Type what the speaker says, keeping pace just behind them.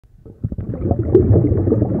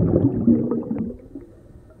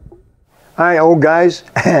Hi, old guys,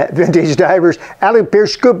 vintage divers, Alec,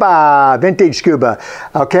 Peirce Scuba, vintage scuba.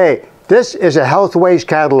 Okay, this is a Healthways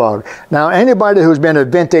catalog. Now, anybody who's been a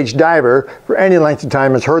vintage diver for any length of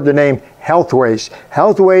time has heard the name Healthways.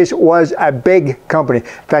 Healthways was a big company. In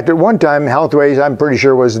fact, at one time, Healthways, I'm pretty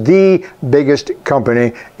sure, was the biggest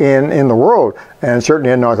company in the world, and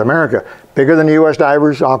certainly in North America. Bigger than the U.S.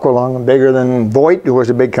 Divers, Aqualung, bigger than Voigt, who was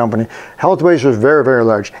a big company. Healthways was very, very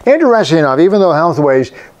large. Interesting enough, even though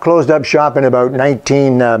Healthways closed up shop in about I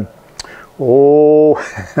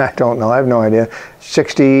don't know, I have no idea,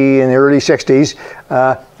 60, in the early 60s,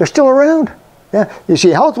 they're still around. Yeah, you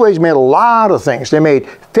see, Healthways made a lot of things. They made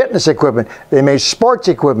fitness equipment, they made sports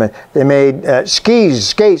equipment, they made skis,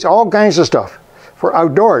 skates, all kinds of stuff for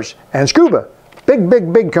outdoors, and scuba.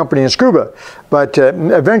 Big company in scuba. But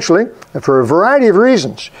eventually, for a variety of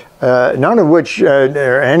reasons, none of which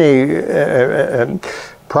are any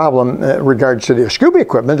problem regards to the scuba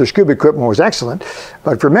equipment. The scuba equipment was excellent,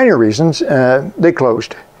 but for many reasons, they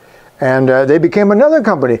closed. And they became another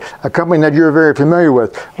company, a company that you're very familiar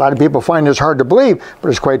with. A lot of people find this hard to believe, but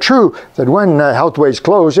it's quite true that when Healthways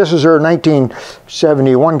closed, this is their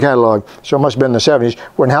 1971 catalog, so it must have been the 70s.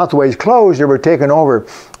 When Healthways closed, they were taken over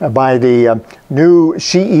by the new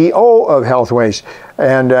CEO of Healthways,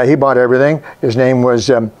 and he bought everything. His name was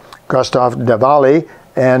Gustav Davali,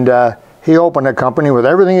 and he opened a company with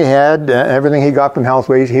everything he had, everything he got from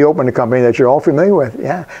Healthways. He opened a company that you're all familiar with.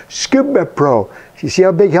 Yeah, Scuba Pro. You see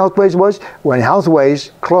how big Healthways was? When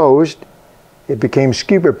Healthways closed, it became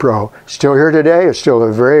Scuba Pro. Still here today. It's still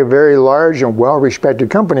a very, very large and well-respected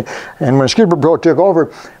company. And when Scuba Pro took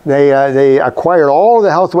over, they acquired all the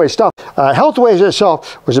Healthways stuff. Healthways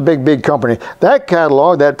itself was a big company. That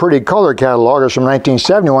catalog, that pretty color catalog, is from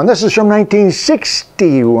 1971. This is from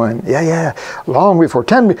 1961. Yeah, long before.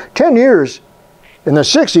 10 years in the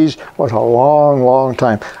 60s was a long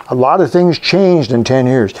time. A lot of things changed in 10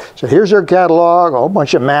 years. So here's their catalog, a whole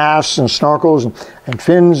bunch of masks and snorkels and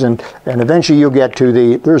fins, and eventually you get to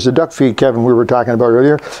there's the duck feed, Kevin, we were talking about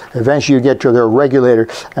earlier. Eventually you get to their regulator,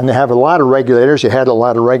 and they have a lot of regulators. They had a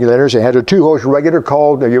lot of regulators. They had a two-hose regulator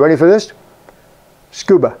called, are you ready for this?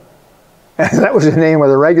 Scuba. And that was the name of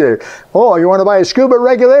the regulator. Oh, you want to buy a scuba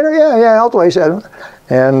regulator? Yeah, Healthways had one.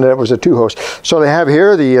 And it was a two-hose. So they have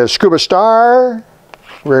here the scuba-star,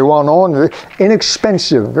 very well known, very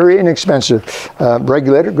inexpensive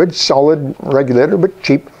regulator, good solid regulator, but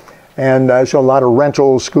cheap. And so a lot of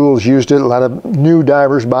rental schools used it, a lot of new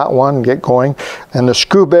divers bought one, get going. And the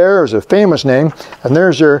Scuba is a famous name, and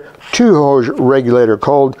there's their two-hose regulator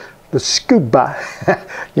called the Scuba.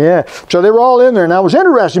 Yeah, so they were all in there. Now it was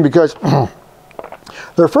interesting because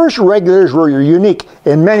their first regulators were unique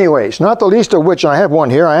in many ways, not the least of which, I have one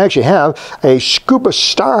here, I actually have a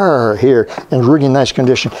scuba-star here in really nice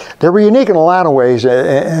condition. They were unique in a lot of ways,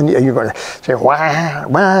 and you're going to say,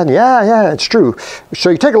 wow, yeah, it's true. So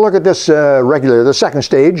you take a look at this regulator, the second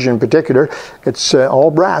stage in particular, it's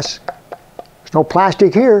all brass. There's no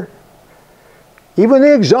plastic here. Even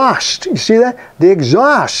the exhaust, you see that? The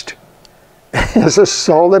exhaust is a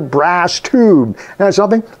solid brass tube. And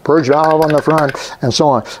something, purge valve on the front, and so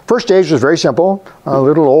on. First stage was very simple, a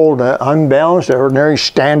little old unbalanced, ordinary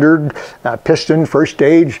standard piston first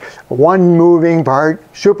stage, one moving part,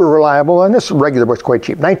 super reliable, and this regulator was quite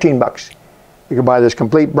cheap, 19 bucks. You could buy this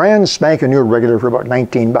complete brand spanking new regulator for about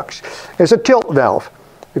 19 bucks. It's a tilt valve.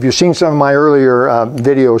 If you've seen some of my earlier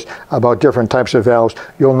videos about different types of valves,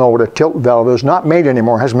 you'll know what a tilt valve is. Not made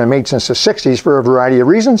anymore, hasn't been made since the 60s for a variety of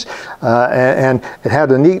reasons. And it had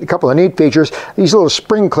a couple of neat features. These little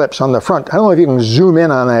spring clips on the front. I don't know if you can zoom in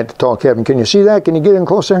on that at all, Kevin. Can you see that? Can you get in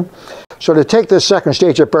closer? So to take this second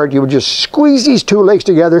stage apart, you would just squeeze these two legs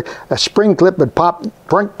together. A spring clip would pop,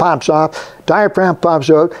 front pops off, diaphragm pops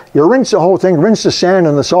out. You rinse the whole thing, rinse the sand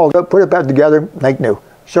and the salt up, put it back together, like new.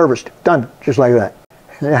 Serviced, done, just like that.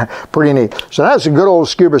 Yeah, pretty neat. So that's a good old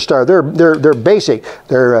Scuba-star. They're basic.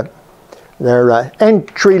 They're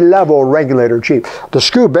entry-level regulator cheap. The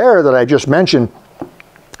Scuba that I just mentioned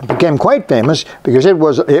became quite famous because it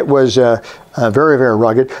was very, very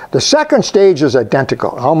rugged. The second stage is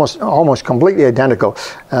identical, almost completely identical.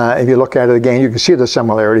 If you look at it again, you can see the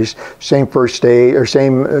similarities. Same first stage, or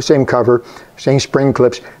same cover, same spring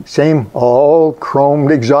clips, same all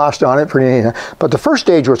chromed exhaust on it. Pretty neat. But the first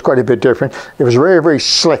stage was quite a bit different. It was very, very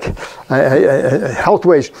slick.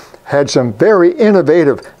 Healthways had some very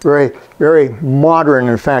innovative, very, very modern,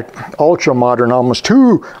 in fact, ultra modern, almost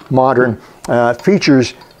too modern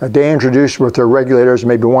features that they introduced with their regulators.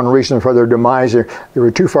 Maybe one reason for their demise, they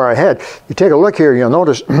were too far ahead. You take a look here, you'll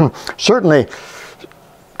notice certainly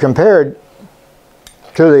compared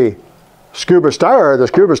to the Scuba-star. The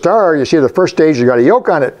Scuba-star, you see the first stage, you got a yoke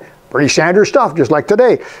on it. Pretty standard stuff, just like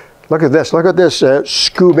today. Look at this. Look at this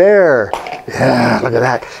scuba-air. Yeah, look at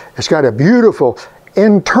that. It's got a beautiful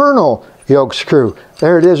internal yoke screw.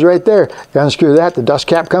 There it is right there. You unscrew that, the dust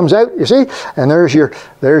cap comes out, you see? And there's your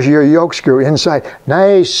yoke screw inside.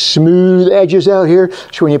 Nice smooth edges out here.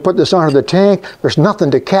 So when you put this onto the tank, there's nothing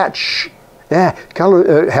to catch. Yeah,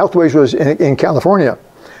 Healthways was in California.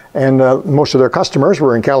 And most of their customers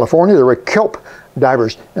were in California. They were kelp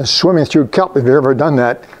divers and swimming through kelp. If you've ever done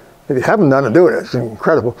that, if you haven't done it, do it. It's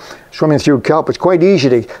incredible. Swimming through kelp, it's quite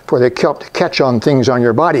easy for the kelp to catch on things on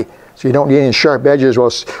your body. So you don't need any sharp edges. Well,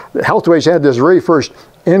 Healthways had this very first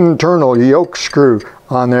internal yoke screw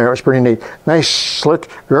on there. It was pretty neat. Nice, slick,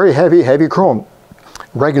 very heavy chrome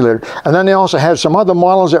regulator. And then they also had some other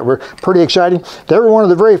models that were pretty exciting. They were one of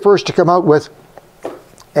the very first to come out with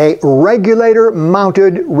a regulator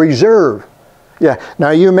mounted reserve. Yeah, now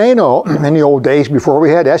you may know, in the old days before we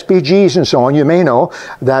had SPGs and so on, you may know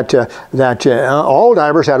that, all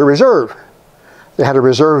divers had a reserve. They had a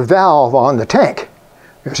reserve valve on the tank,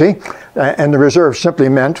 you see? And the reserve simply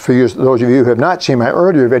meant, for you, those of you who have not seen my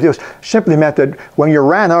earlier videos, simply meant that when you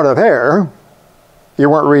ran out of air, you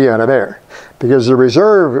weren't really out of air. Because the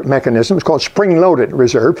reserve mechanism is called spring-loaded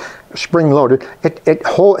reserve, spring-loaded, it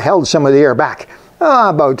held some of the air back.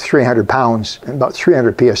 About 300 pounds, about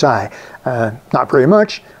 300 psi. Not very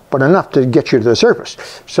much, but enough to get you to the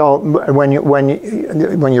surface. So when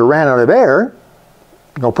you ran out of air,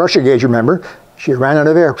 no pressure gauge, remember, so you ran out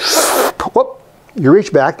of air, whoop, you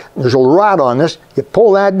reach back, there's a rod on this, you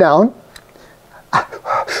pull that down,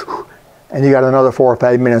 and you got another 4 or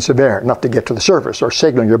 5 minutes of air, enough to get to the surface, or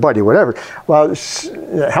signaling your buddy, whatever. Well,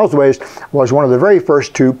 Healthways was one of the very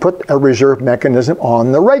first to put a reserve mechanism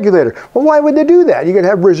on the regulator. Well, why would they do that? You could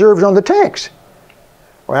have reserves on the tanks.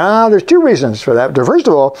 Well, there's two reasons for that. First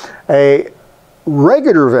of all, a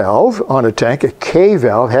regular valve on a tank, a K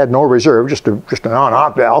valve, had no reserve, just an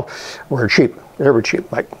on-off valve, were cheap. They were cheap,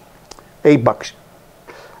 like $8.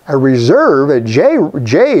 A reserve, a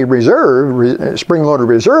J reserve, spring-loaded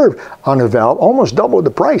reserve on a valve, almost doubled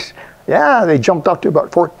the price. Yeah, they jumped up to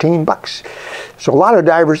about $14. So a lot of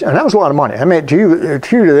divers, and that was a lot of money. I mean, to you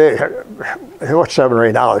today, what's $7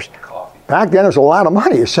 or $8? Coffee. Back then, it was a lot of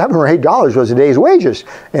money. $7 or $8 was a day's wages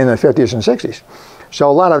in the 50s and 60s. So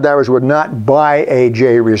a lot of divers would not buy a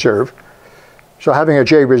J reserve. So having a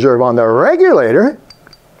J reserve on the regulator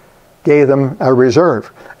gave them a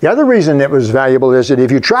reserve. The other reason it was valuable is that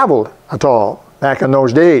if you traveled at all back in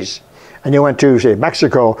those days, and you went to, say,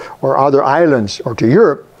 Mexico or other islands or to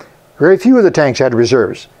Europe, very few of the tanks had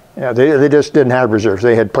reserves. Yeah, they just didn't have reserves.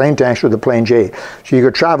 They had plain tanks with a plain J. So you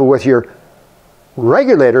could travel with your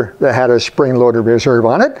regulator that had a spring-loaded reserve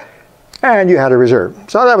on it, and you had a reserve.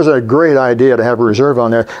 So that was a great idea to have a reserve on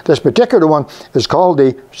there. This particular one is called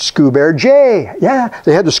the Scuba-Air J. Yeah,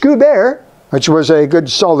 they had the Scuba-Air, which was a good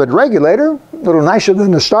solid regulator, a little nicer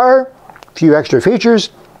than the Star, a few extra features.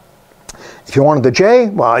 If you wanted the J,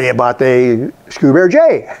 well, you bought the Scuba-Air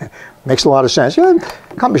J. Makes a lot of sense. Yeah,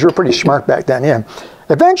 companies were pretty smart back then, yeah.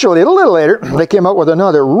 Eventually, a little later, they came up with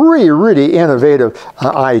another really innovative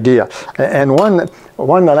idea. And one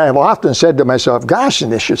that I've often said to myself, gosh,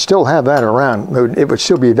 and they should still have that around. It would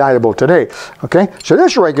still be valuable today. Okay, so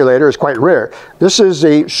this regulator is quite rare. This is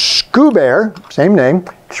the Scuba-Air, same name,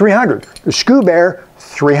 300. The Scuba-Air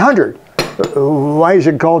 300. Why is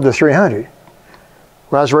it called the 300?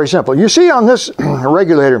 Well, that's very simple. You see on this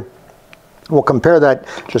regulator, we'll compare that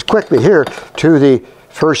just quickly here to the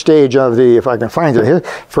first stage of the, if I can find it here,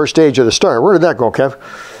 first stage of the Star. Where did that go, Kev?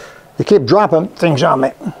 You keep dropping things on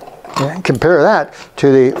me. Yeah, compare that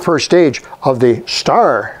to the first stage of the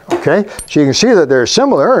Star, okay? So you can see that they're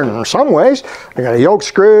similar in some ways. They got a yoke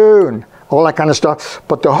screw and all that kind of stuff.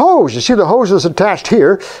 But the hose, you see the hose is attached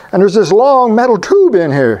here, and there's this long metal tube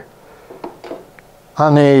in here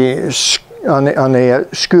on the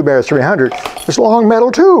Scuba-Air 300. This long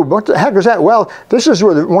metal tube. What the heck is that? Well, this is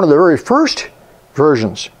one of the very first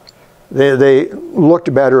versions. They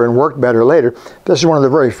looked better and worked better later. This is one of the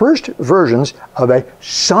very first versions of a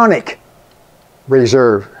sonic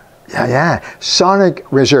reserve. Yeah, sonic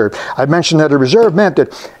reserve. I mentioned that a reserve meant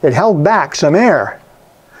that it held back some air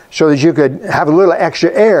so that you could have a little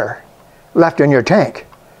extra air left in your tank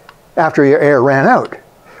after your air ran out.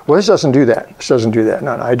 Well, this doesn't do that. This doesn't do that.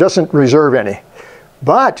 No, it doesn't reserve any.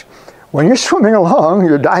 But when you're swimming along,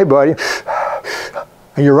 your dive buddy,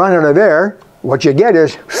 and you run out of air, what you get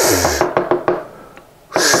is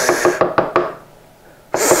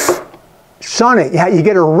sonic. Yeah, you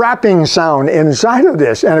get a rapping sound inside of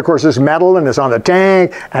this. And of course, it's metal and it's on the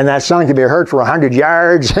tank, and that sound can be heard for 100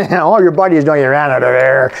 yards. All your buddies know you ran out of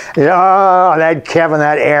air. Oh, that Kevin,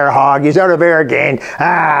 that air hog, he's out of air again.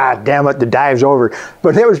 Ah, damn it, the dive's over.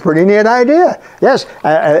 But it was a pretty neat idea. Yes,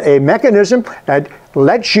 a mechanism that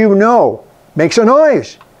lets you know, makes a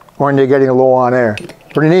noise when you're getting low on air.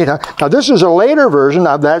 Pretty neat, huh? Now, this is a later version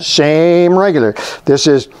of that same regulator. This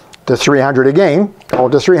is the 300 again,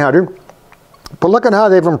 called the 300. But look at how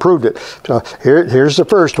they've improved it. So here's the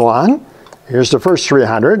first one. Here's the first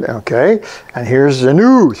 300, okay? And here's the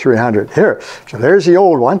new 300 here. So there's the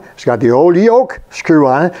old one. It's got the old yoke screw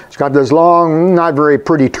on it. It's got this long, not very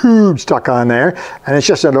pretty tube stuck on there. And it's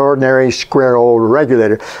just an ordinary square old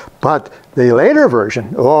regulator. But the later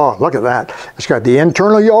version, oh, look at that. It's got the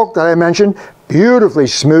internal yoke that I mentioned, beautifully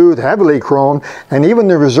smooth, heavily chromed, and even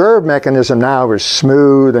the reserve mechanism now is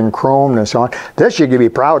smooth and chromed and so on. This you can be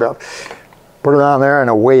proud of. Put it on there and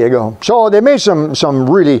away you go. So they made some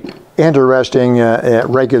really interesting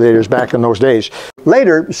regulators back in those days.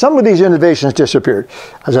 Later, some of these innovations disappeared.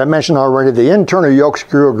 As I mentioned already, the internal yoke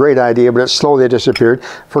screw, a great idea, but it slowly disappeared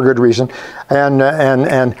for good reason. And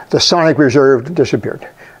the sonic reserve disappeared.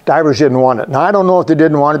 Divers didn't want it. Now, I don't know if they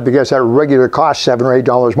didn't want it because that regulator cost $7 or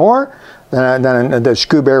 $8 more than the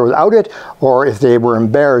scuba air without it, or if they were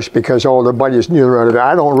embarrassed because all their buddies knew about it.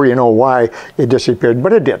 I don't really know why it disappeared,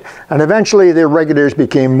 but it did. And eventually the regulators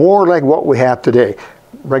became more like what we have today.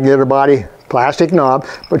 Regulator body, plastic knob,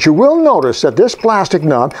 but you will notice that this plastic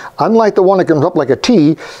knob, unlike the one that comes up like a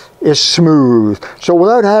T, is smooth. So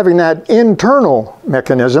without having that internal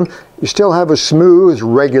mechanism, you still have a smooth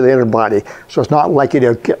regulator body. So it's not likely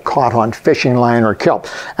to get caught on fishing line or kelp.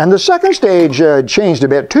 And the second stage changed a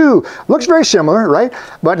bit too. Looks very similar, right?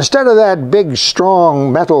 But instead of that big,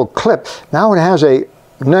 strong metal clip, now it has a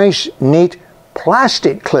nice, neat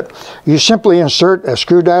plastic clip. You simply insert a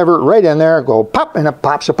screwdriver right in there, go pop, and it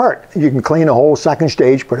pops apart. You can clean a whole second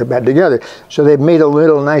stage, put it back together. So they've made a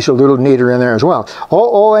little nice, a little neater in there as well.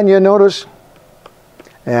 Oh, and you notice,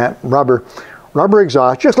 rubber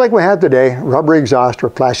exhaust, just like we have today, rubber exhaust or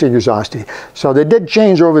plastic exhaust. So they did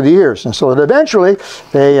change over the years. And so that eventually,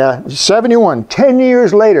 they, 71, 10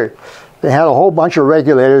 years later, they had a whole bunch of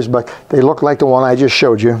regulators, but they look like the one I just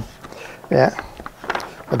showed you. Yeah,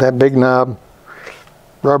 with that big knob.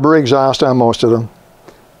 Rubber exhaust on most of them.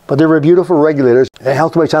 But they were beautiful regulators.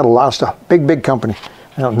 Healthways had a lot of stuff. Big company.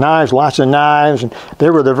 You know, knives, lots of knives. And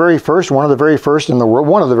they were the very first, one of the very first in the world,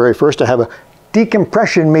 one of the very first to have a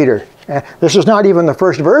decompression meter. This is not even the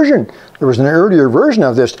first version. There was an earlier version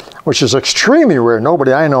of this, which is extremely rare.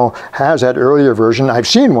 Nobody I know has that earlier version. I've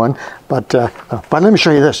seen one, but let me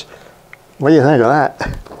show you this. What do you think of that?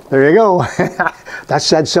 There you go. That's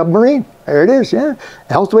that submarine. There it is, yeah.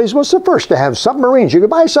 Healthways was the first to have submarines. You could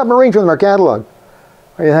buy a submarine from their catalog.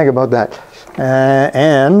 What do you think about that?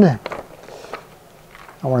 And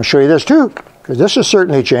I want to show you this too, because this has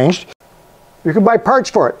certainly changed. You can buy parts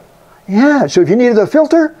for it. Yeah, so if you needed a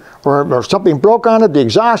filter or something broke on it, the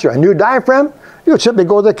exhaust or a new diaphragm, you would simply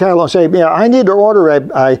go to the catalog and say, yeah, I need to order a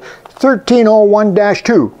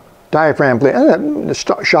 1301-2 diaphragm plate. And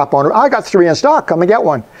the shop owner, I got 3 in stock, come and get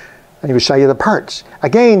one. And he would sell you the parts.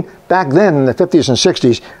 Again, back then in the 50s and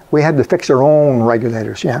 60s, we had to fix our own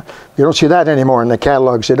regulators, yeah. You don't see that anymore in the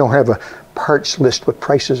catalogs. They don't have a parts list with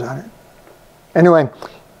prices on it. Anyway,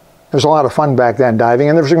 there's a lot of fun back then diving,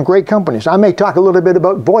 and there were some great companies. I may talk a little bit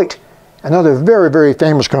about Voigt, another very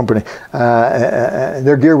famous company.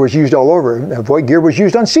 Their gear was used all over. Voigt gear was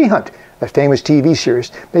used on Sea Hunt, a famous TV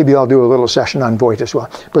series. Maybe I'll do a little session on Voigt as well.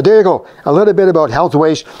 But there you go, a little bit about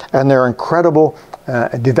Healthways and their incredible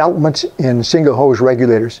developments in single hose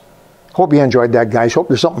regulators. Hope you enjoyed that, guys. Hope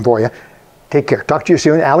there's something for you. Take care. Talk to you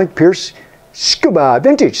soon. Alec, Peirce, Scuba,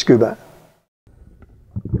 Vintage Scuba.